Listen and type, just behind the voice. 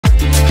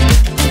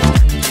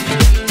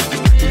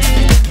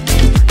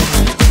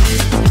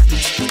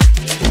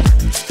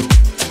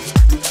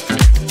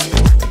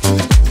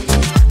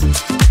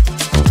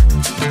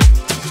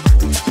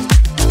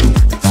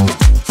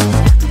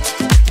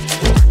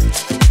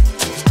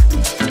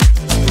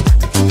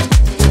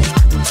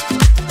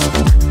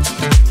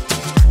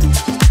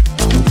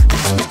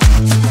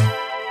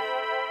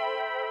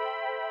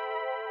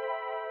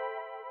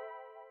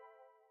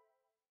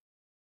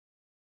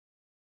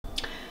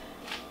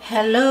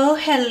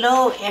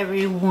Hello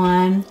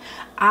everyone.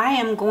 I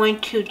am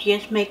going to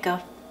just make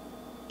a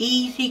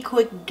easy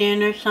quick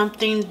dinner,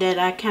 something that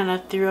I kind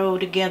of throw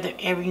together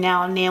every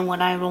now and then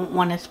when I don't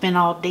want to spend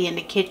all day in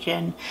the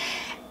kitchen.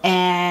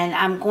 And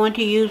I'm going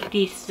to use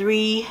these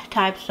three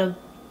types of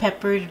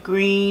peppers: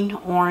 green,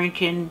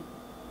 orange, and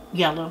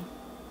yellow,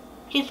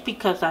 just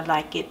because I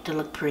like it to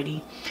look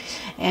pretty.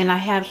 And I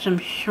have some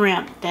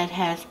shrimp that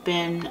has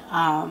been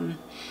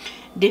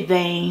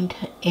deveined,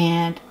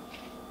 and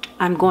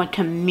I'm going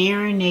to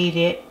marinate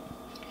it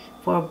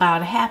for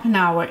about a half an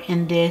hour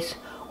in this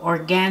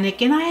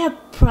organic. And I have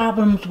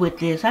problems with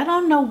this. I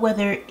don't know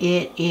whether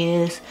it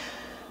is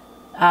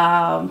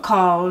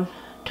called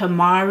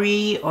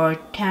tamari or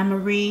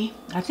tamari.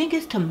 I think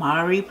it's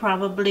tamari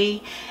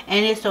probably.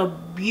 And it's a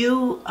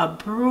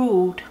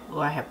brewed,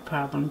 oh, I have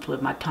problems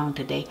with my tongue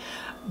today,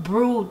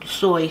 brewed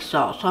soy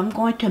sauce. So I'm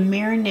going to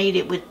marinate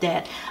it with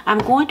that. I'm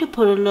going to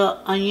put a little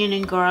onion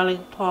and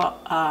garlic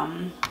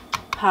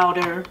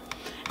powder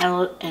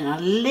and a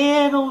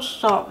little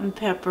salt and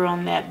pepper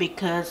on that,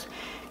 because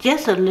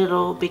just a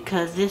little,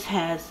 because this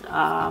has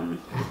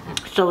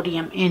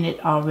sodium in it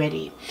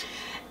already.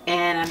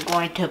 And I'm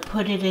going to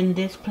put it in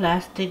this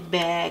plastic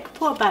bag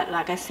for about,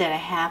 like I said, a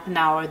half an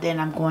hour.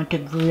 Then I'm going to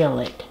grill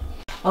it.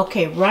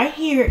 Okay, right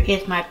here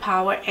is my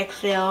Power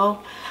XL.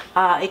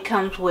 It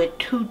comes with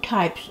two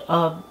types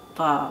of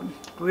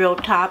grill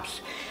tops.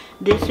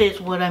 This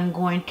is what I'm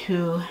going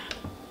to,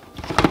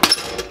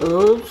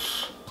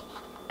 oops,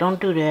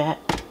 don't do that.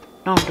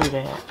 Don't do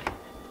that.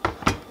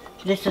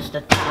 This is the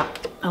top.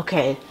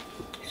 Okay,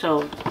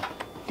 so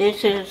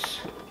this is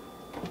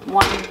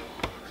one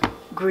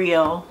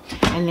grill,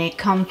 and it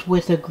comes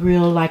with a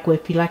grill, like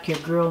if you like your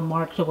grill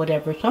marks or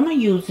whatever. So I'm gonna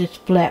use this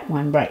flat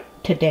one right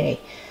today.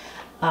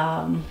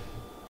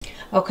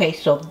 Okay,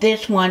 so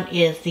this one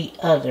is the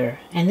other,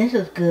 and this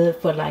is good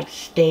for like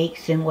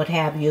steaks and what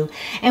have you.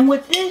 And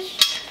with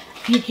this,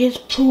 you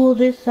just pull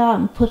this out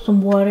and put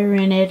some water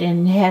in it,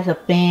 and it has a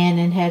fan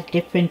and has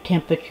different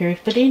temperatures.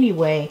 But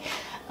anyway,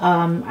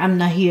 I'm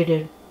not here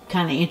to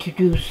kind of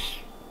introduce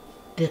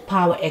the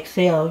Power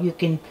XL. You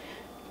can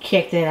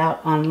check that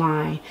out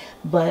online.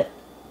 But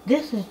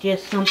this is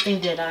just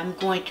something that I'm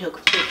going to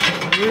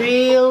fix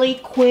really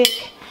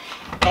quick.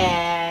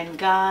 And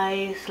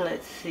guys,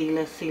 let's see.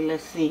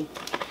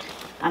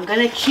 I'm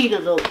going to cheat a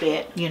little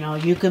bit. You know,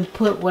 you can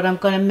put what I'm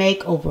going to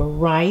make over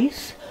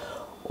rice.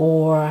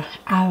 Or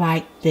I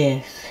like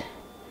this.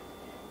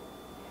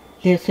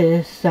 This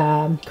is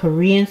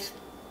Korean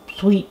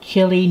sweet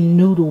chili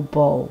noodle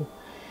bowl.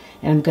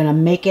 And I'm going to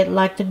make it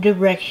like the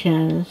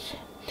directions.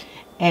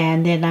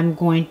 And then I'm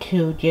going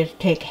to just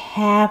take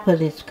half of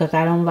this, because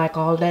I don't like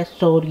all that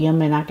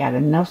sodium. And I got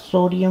enough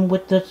sodium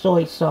with the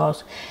soy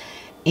sauce.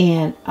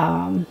 And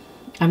I'm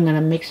going to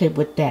mix it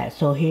with that.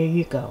 So here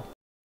you go.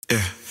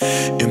 Yeah.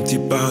 Empty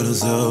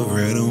bottles of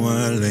red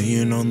wine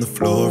laying on the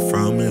floor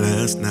from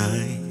last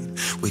night.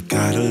 We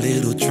got a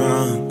little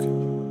drunk,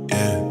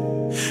 yeah.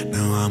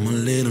 Now I'm a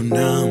little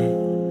numb.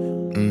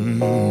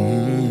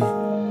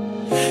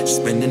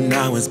 Spending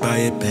hours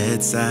by your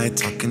bedside,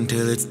 talking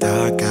till it's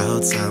dark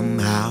out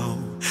somehow.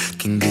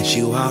 Can get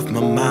you off my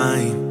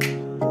mind.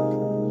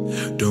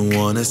 Don't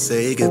wanna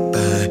say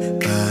goodbye,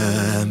 bye.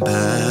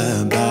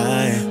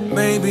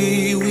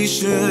 Maybe we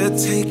should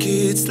take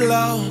it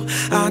slow.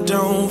 I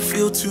don't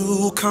feel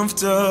too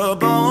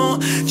comfortable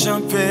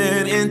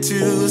jumping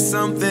into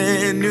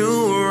something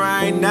new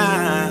right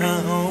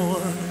now.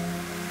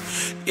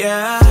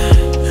 Yeah,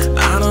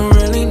 I don't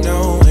really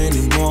know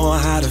anymore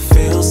how to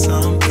feel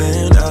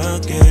something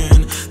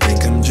again.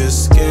 Think I'm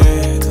just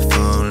scared of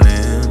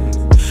falling.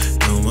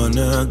 Don't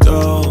wanna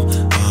go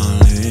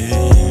all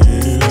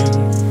in.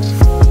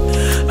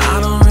 I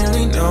don't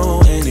really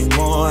know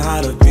anymore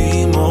how to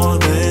be more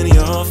than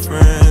your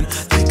friend.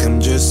 Think I'm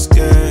just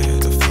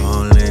scared of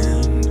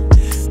falling.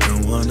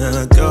 Don't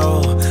wanna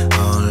go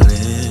all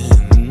in.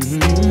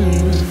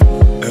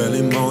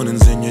 Early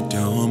mornings in your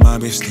dome, I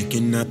be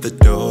sneaking out the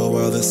door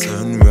while the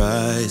sun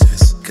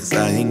rises. Cause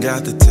I ain't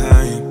got the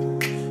time,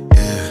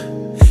 yeah.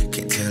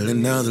 Can't tell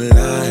another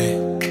lie.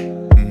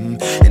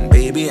 And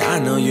baby, I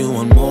know you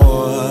want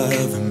more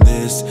than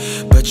this,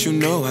 but you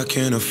know I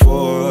can't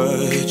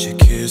afford your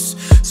kiss.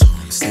 So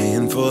I'm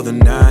staying for the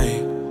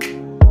night,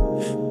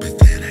 but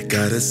then I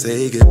gotta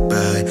say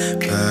goodbye,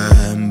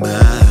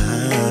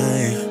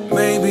 bye.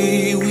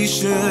 Maybe we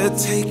should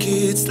take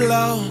it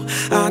slow.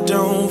 I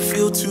don't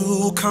feel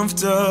too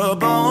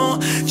comfortable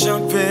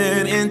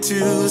jumping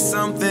into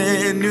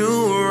something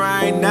new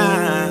right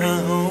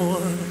now.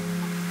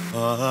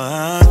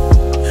 I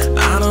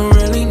don't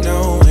really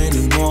know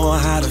anymore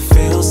how to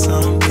feel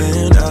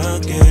something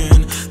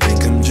again.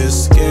 Think I'm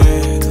just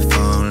scared of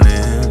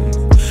falling.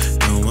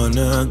 Don't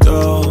wanna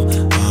go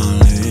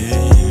all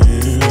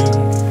in.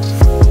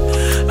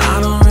 I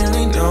don't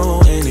really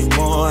know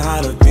anymore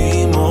how to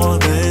be more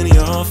than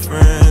your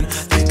friend.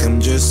 Think I'm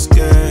just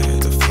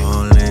scared of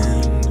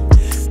falling.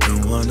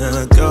 Don't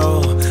wanna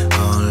go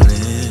all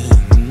in.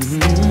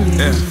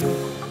 Yeah.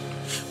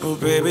 Oh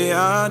baby,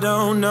 I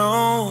don't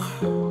know.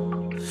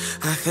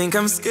 I think think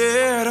I'm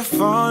scared of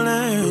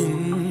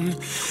falling,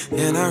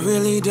 and I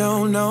really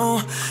don't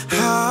know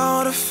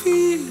how to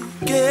feel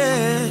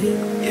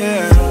again.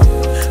 Yeah,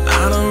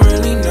 I don't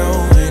really know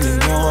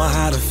anymore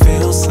how to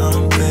feel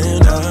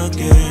something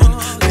again.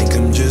 Think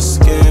I'm just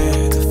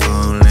scared of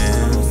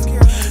falling,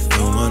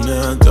 don't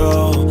wanna go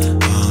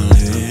all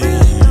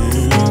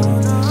in.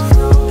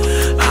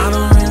 I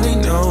don't really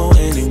know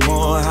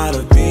anymore how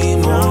to be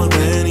more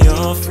than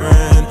your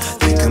friend.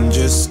 Think I'm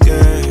just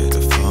scared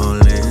of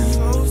falling,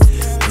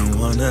 don't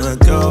wanna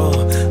go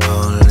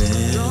all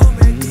in.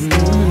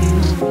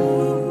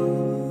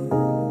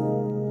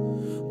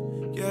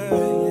 Yeah,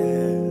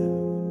 yeah.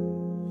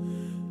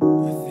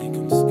 I think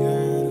I'm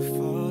scared of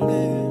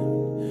falling,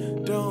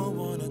 don't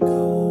wanna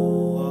go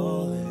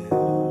all in.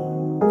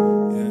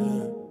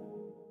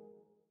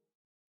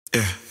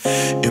 Yeah.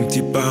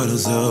 Empty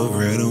bottles of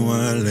red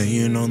wine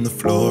laying on the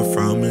floor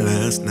from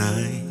last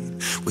night.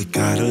 We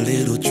got a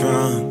little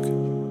drunk,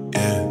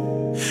 yeah.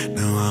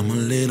 Now I'm a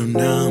little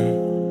numb.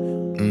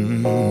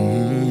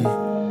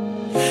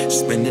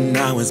 Spending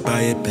hours by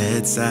your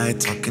bedside,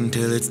 talking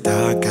till it's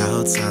dark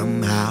out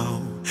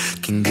somehow.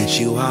 Can get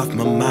you off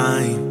my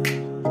mind.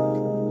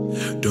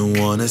 Don't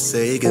wanna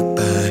say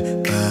goodbye,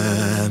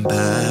 bye,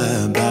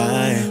 bye,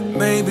 bye.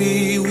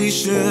 Maybe we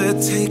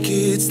should take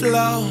it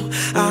slow.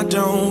 I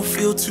don't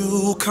feel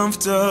too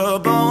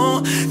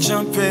comfortable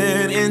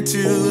jumping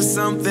into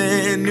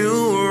something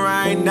new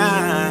right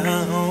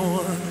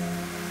now.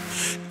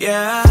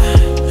 Yeah,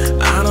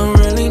 I don't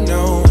really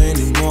know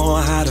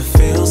anymore how to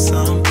feel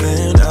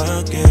something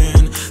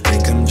again.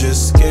 Think I'm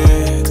just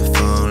scared of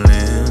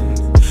falling,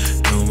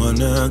 don't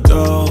wanna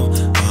go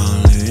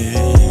all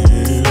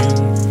in.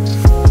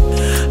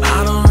 I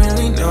don't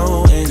really know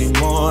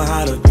anymore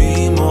how to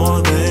be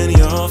more than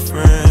your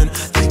friend.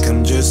 Think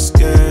I'm just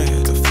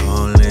scared of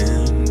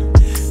falling,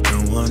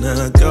 don't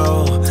wanna go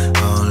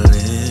all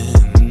in.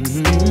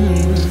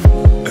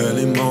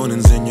 Early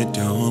mornings in your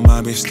dome,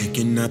 I'll be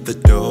sneaking out the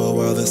door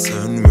while the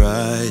sun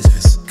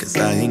rises. Cause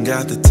I ain't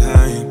got the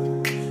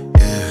time,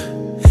 yeah,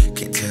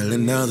 can't tell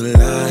another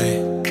lie.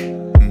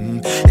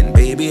 And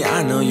baby,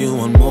 I know you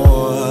want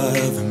more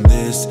than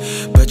this,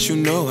 but you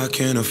know I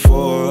can't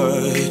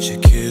afford your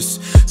kiss.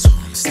 So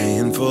I'm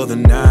staying for the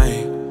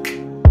night,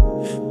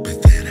 but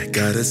then I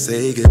gotta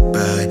say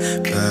goodbye,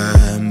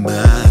 bye,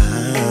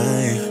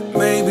 bye.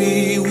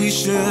 Maybe we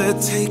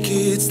should take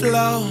it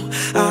slow.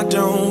 I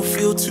don't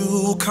feel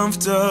too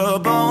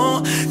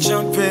comfortable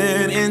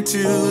jumping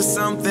into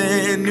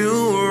something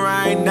new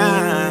right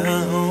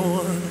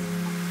now.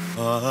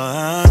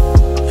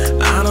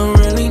 I don't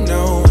really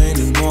know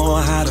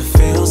anymore how to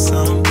feel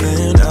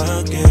something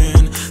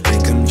again.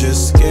 Think I'm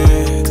just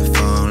scared of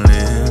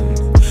falling,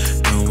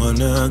 don't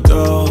wanna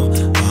go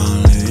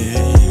all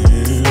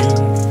in.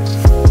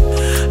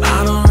 I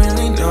don't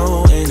really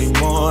know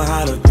anymore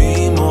how to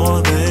be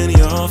more than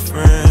your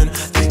friend.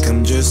 Think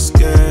I'm just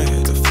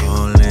scared of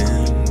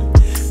falling,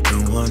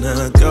 don't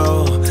wanna go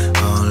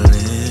all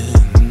in.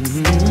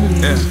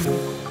 Yeah.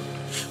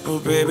 Oh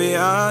baby,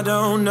 I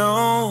don't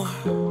know,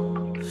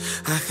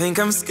 I think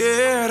I'm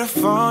scared of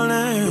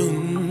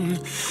falling,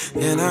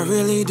 and I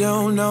really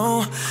don't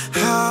know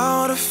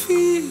how to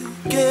feel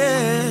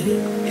again.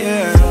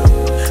 Yeah,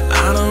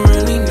 I don't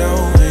really know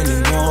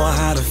anymore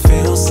how to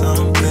feel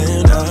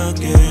something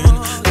again.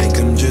 Think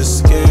I'm just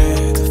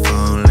scared of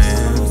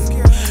falling,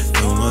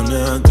 don't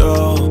wanna go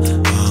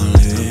all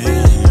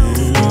in.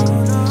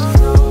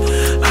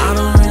 I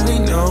don't really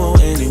know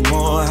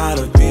anymore how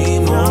to be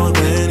more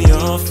than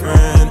your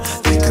friend.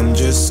 Think I'm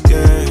just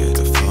scared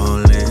of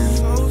falling,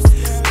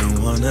 don't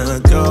wanna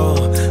go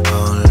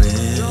all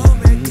in.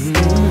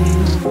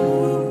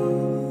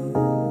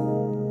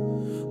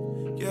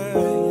 Yeah,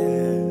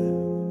 yeah.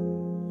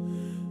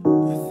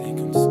 I think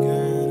I'm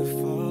scared of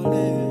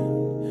falling,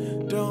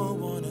 don't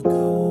wanna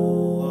go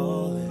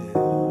all in.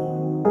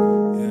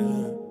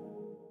 Yeah.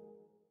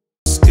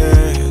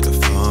 Scared of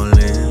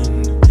falling,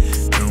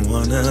 don't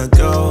wanna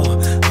go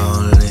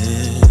all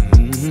in.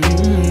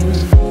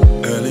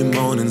 Early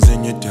mornings in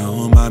your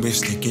dome, I'll be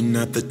sneaking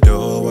out the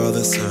door while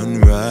the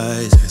sun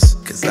rises.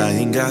 Cause I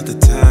ain't got the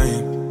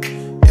time,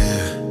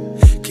 yeah,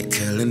 can't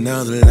tell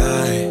another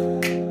lie.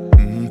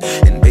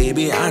 And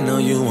baby, I know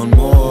you want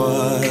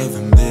more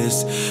than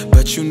this,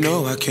 but you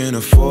know I can't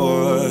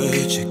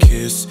afford your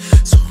kiss.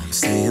 So I'm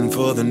staying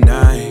for the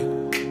night,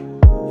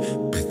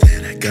 but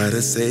then I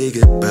gotta say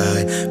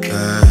goodbye,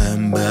 bye,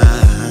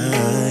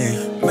 bye.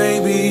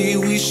 Maybe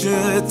we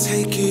should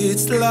take it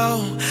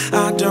slow.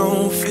 I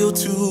don't feel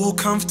too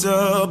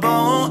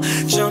comfortable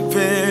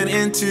jumping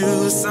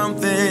into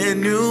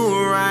something new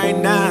right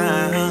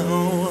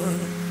now.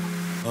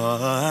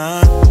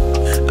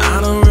 I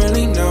don't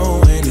really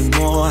know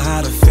anymore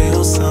how to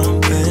feel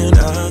something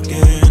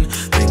again.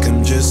 Think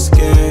I'm just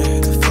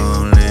scared of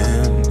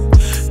falling,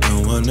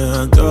 don't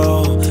wanna go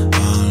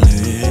all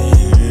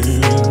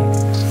in.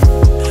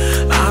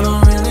 I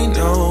don't really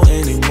know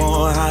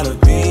anymore how to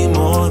be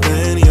more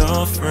than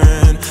your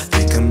friend.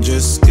 Think I'm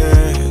just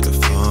scared of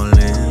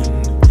falling,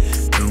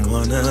 don't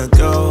wanna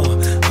go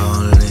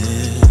all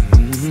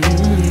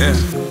in.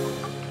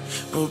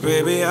 Oh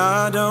baby,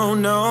 I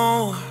don't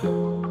know.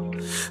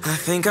 I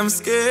think I'm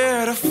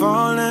scared of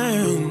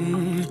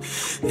falling,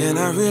 and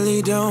I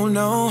really don't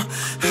know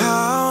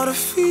how to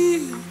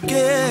feel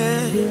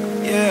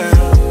again. Yeah,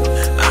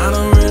 I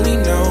don't